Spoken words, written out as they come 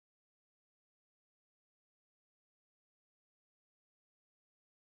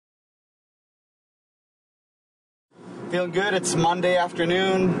Feeling good. It's Monday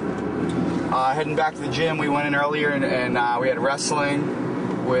afternoon. Heading back to the gym. We went in earlier and we had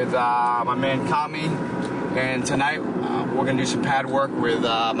wrestling with my man Kami. And tonight we're going to do some pad work with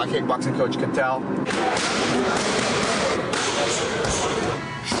my kickboxing coach, Cattell.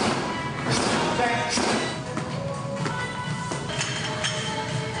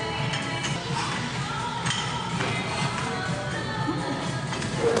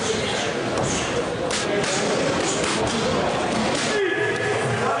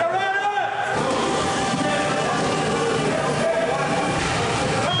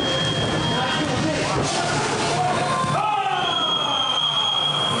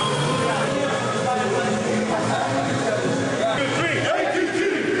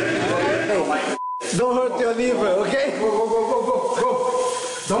 Don't hurt your liver, okay? Go, go, go, go, go, go.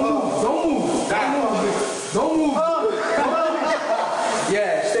 Don't move, don't move. Don't move.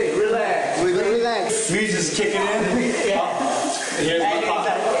 Yeah, stay, relax. Relax. Music's kicking in. Yeah. Here's my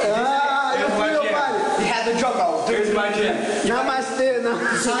pocket. Here's my gym. You had the drum out. Here's my gym. Namaste.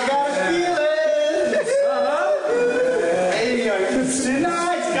 I got a feeling. Hey,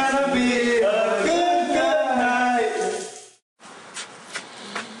 tonight's gonna be a good night.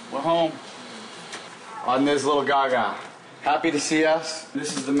 We're home on this little gaga. Happy to see us.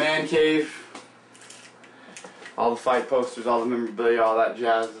 This is the man cave. All the fight posters, all the memorabilia, all that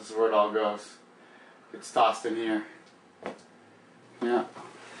jazz. This is where it all goes. It's tossed in here. Yeah.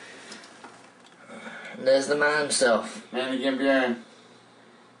 There's the man himself. Manny Gambierian.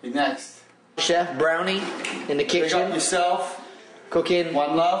 He's next. Chef Brownie in the Pick up kitchen, yourself. cooking.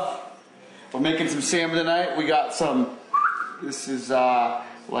 One love. We're making some salmon tonight. We got some. This is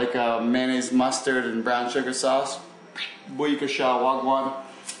like a mayonnaise, mustard, and brown sugar sauce. Buyukasha Wagwan.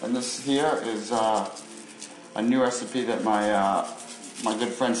 And this here is a new recipe that my good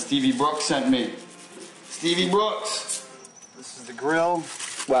friend Stevie Brooks sent me. Stevie Brooks. This is the grill.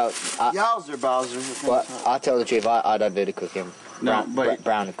 Well, Yowzer Bowser. well, I'll tell the truth, I don't do the cooking. No, but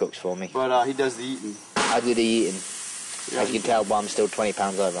Brownie cooks for me. But he does the eating. I do the eating. Yeah, As you can tell, but I'm still 20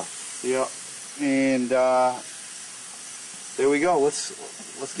 pounds over. Yeah. And there we go.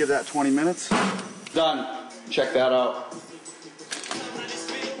 Let's give that 20 minutes. Done. Check that out.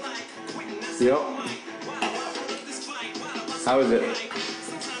 Yep. How is it?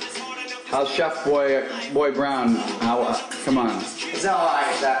 How's Chef Boy Brown? Come on. It's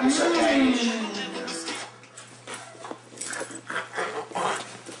alright, that's okay.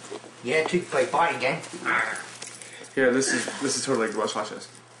 Yeah, two play fighting game. Here, this is totally good. Watch this.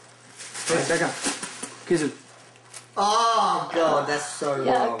 Hey, there you go. Kiss it. Oh god, that's so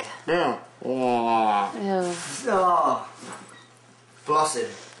wrong. Yuck. Yeah. Oh. Ew. Oh. Flossing.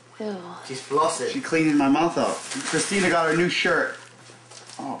 Ew. She's flossing. She cleaned my mouth out. Christina got her new shirt.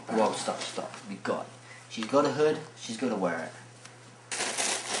 Oh. Whoa, stop. We got it. She's got a hood, she's got to wear it.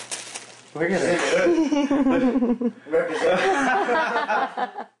 Look at it.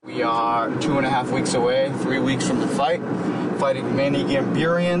 We are 2.5 weeks away, 3 weeks from the fight. Fighting Manny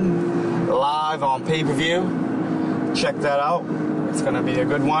Gambierian live on pay-per-view. Check that out. It's going to be a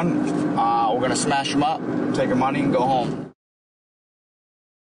good one. We're going to smash him up, take our money, and go home.